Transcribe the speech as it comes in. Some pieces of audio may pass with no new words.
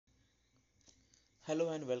Hello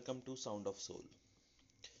and welcome to sound of soul,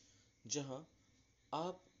 जहां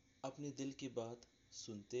आप अपने दिल की बात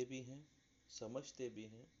सुनते भी हैं, समझते भी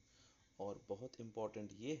हैं और बहुत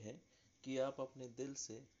इम्पोर्टेंट ये है कि आप अपने दिल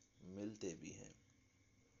से मिलते भी हैं।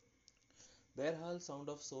 बहरहाल साउंड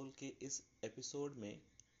ऑफ सोल के इस एपिसोड में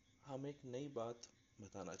हम एक नई बात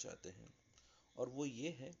बताना चाहते हैं और वो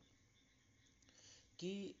ये है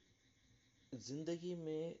कि ज़िंदगी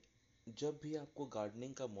में जब भी आपको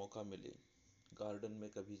गार्डनिंग का मौका मिले, गार्डन में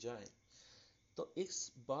कभी जाएं, तो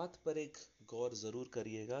इस बात पर एक गौर ज़रूर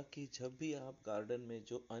करिएगा कि जब भी आप गार्डन में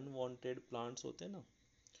जो अनवांटेड प्लांट्स होते हैं ना,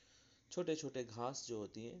 छोटे छोटे घास जो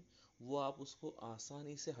होती हैं, वो आप उसको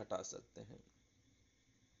आसानी से हटा सकते हैं।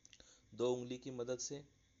 दो उंगली की मदद से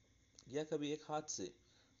या कभी एक हाथ से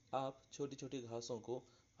आप छोटी छोटी घासों को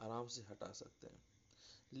आराम से हटा सकते हैं।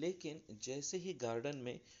 लेकिन जैसे ही गार्डन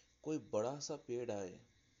में कोई बड़ा सा पेड़ आए,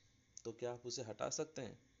 तो क्या आप उसे हटा सकते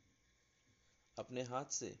हैं अपने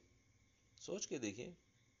हाथ से? सोच के देखिए।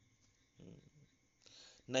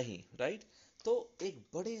 नहीं, राइट? तो एक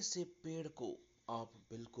बड़े से पेड़ को आप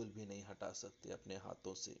बिल्कुल भी नहीं हटा सकते अपने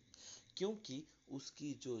हाथों से, क्योंकि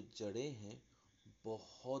उसकी जो जड़ें हैं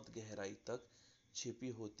बहुत गहराई तक छिपी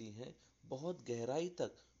होती हैं, बहुत गहराई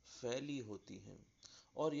तक फैली होती हैं।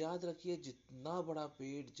 और याद रखिए, जितना बड़ा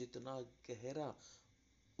पेड़, जितना गहरा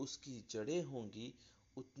उसकी जड़ें होंगी,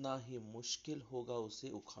 उतना ही मुश्किल होगा उसे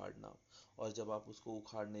उखाड़ना। और जब आप उसको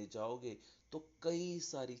उखाड़ने जाओगे तो कई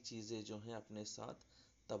सारी चीज़ें जो हैं अपने साथ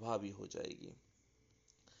तबाह भी हो जाएगी।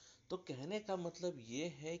 तो कहने का मतलब ये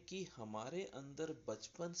है कि हमारे अंदर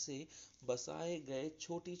बचपन से बसाए गए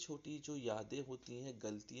छोटी छोटी जो यादें होती हैं,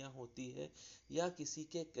 गलतियां होती है, या किसी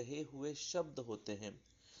के कहे हुए शब्द होते हैं,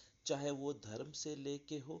 चाहे वो धर्म से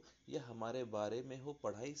लेके हो या हमारे बारे में हो,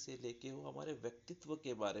 पढ़ाई से लेके हो, हमारे व्यक्तित्व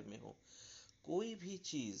के बारे में हो, कोई भी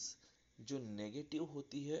चीज़ जो नेगेटिव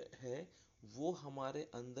होती है वो हमारे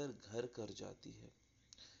अंदर घर कर जाती है।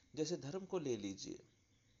 जैसे धर्म को ले लीजिए।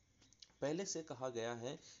 पहले से कहा गया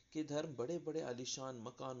है कि धर्म बड़े बड़े आलीशान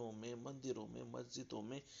मकानों में, मंदिरों में, मस्जिदों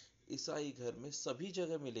में, ईसाई घर में, सभी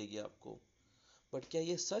जगह मिलेगी आपको। बट क्या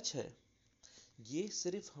ये सच है? ये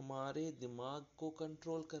सिर्फ हमारे दिमाग को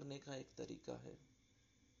कंट्रोल करने का एक तरीका है।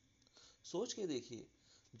 सोच के देखिए,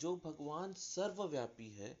 जो भगवान सर्वव्यापी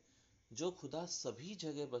है, जो खुदा सभी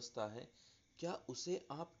जगह बसता है, क्या उसे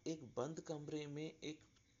आप एक बंद कमरे में, एक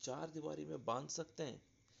चार दीवारी में बांध सकते हैं?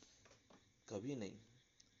 कभी नहीं।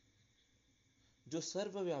 जो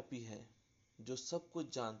सर्वव्यापी है, जो सब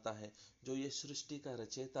कुछ जानता है, जो ये सृष्टि का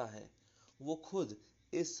रचयिता है, वो खुद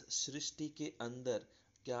इस सृष्टि के अंदर,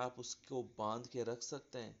 क्या आप उसको बांध के रख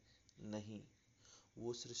सकते हैं? नहीं।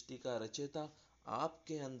 वो सृष्टि का रचयिता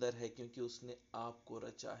आपके अंदर है, क्योंकि उसने आपको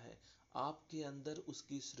रचा है। आपके अंदर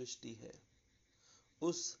उसकी सृष्टि है।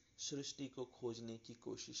 उस सृष्टि को खोजने की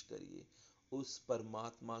कोशिश करिए। उस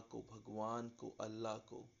परमात्मा को, भगवान को, अल्लाह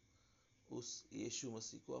को, उस यीशु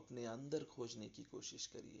मसीह को अपने अंदर खोजने की कोशिश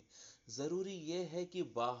करिए। ज़रूरी यह है कि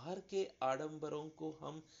बाहर के आडंबरों को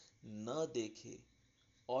हम न देखें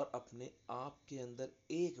और अपने आप के अंदर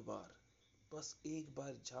एक बार, बस एक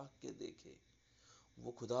बार झांक के देखें।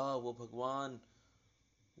 वो खुदा, वो भगवान,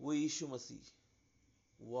 वो यीशु मसीह,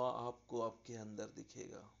 वो आपको आपके अंदर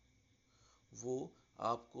दिखेगा। वो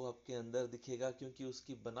आपको आपके अंदर दिखेगा, क्योंकि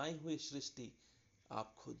उसकी बनाई हुई सृष्टि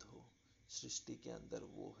आप खुद हो। सृष्टि के अंदर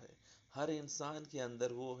वो है। हर इंसान के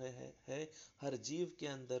अंदर वो है, हर जीव के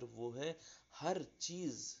अंदर वो है। हर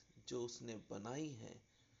चीज जो उसने बनाई है,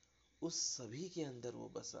 उस सभी के अंदर वो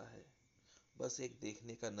बसा है। बस एक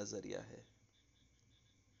देखने का नजरिया है।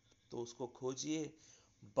 तो उसको खोजिए,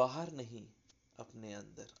 बाहर नहीं, अपने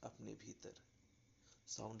अंदर, अपने भीतर।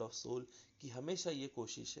 साउंड ऑफ सोल की हमेशा ये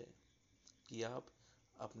कोशिश है कि आप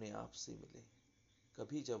अपने आप से मिलें।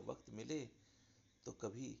 कभी जब वक्त मिले तो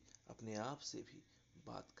कभी अपने आप से भी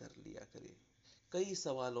बात कर लिया करें। कई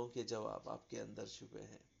सवालों के जवाब आपके अंदर छुपे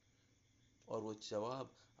हैं और वो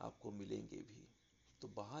जवाब आपको मिलेंगे भी। तो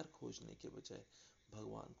बाहर खोजने के बजाय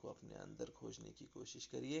भगवान को अपने अंदर खोजने की कोशिश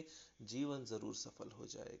करिए। जीवन जरूर सफल हो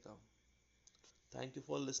जाएगा। Thank you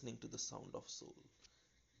for listening to the sound of soul.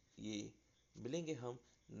 ये मिलेंगे हम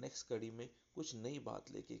नेक्स्ट कड़ी में कुछ नई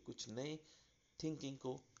बात लेके, कुछ नए थिंकिंग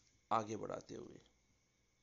को आगे बढ़ाते हुए।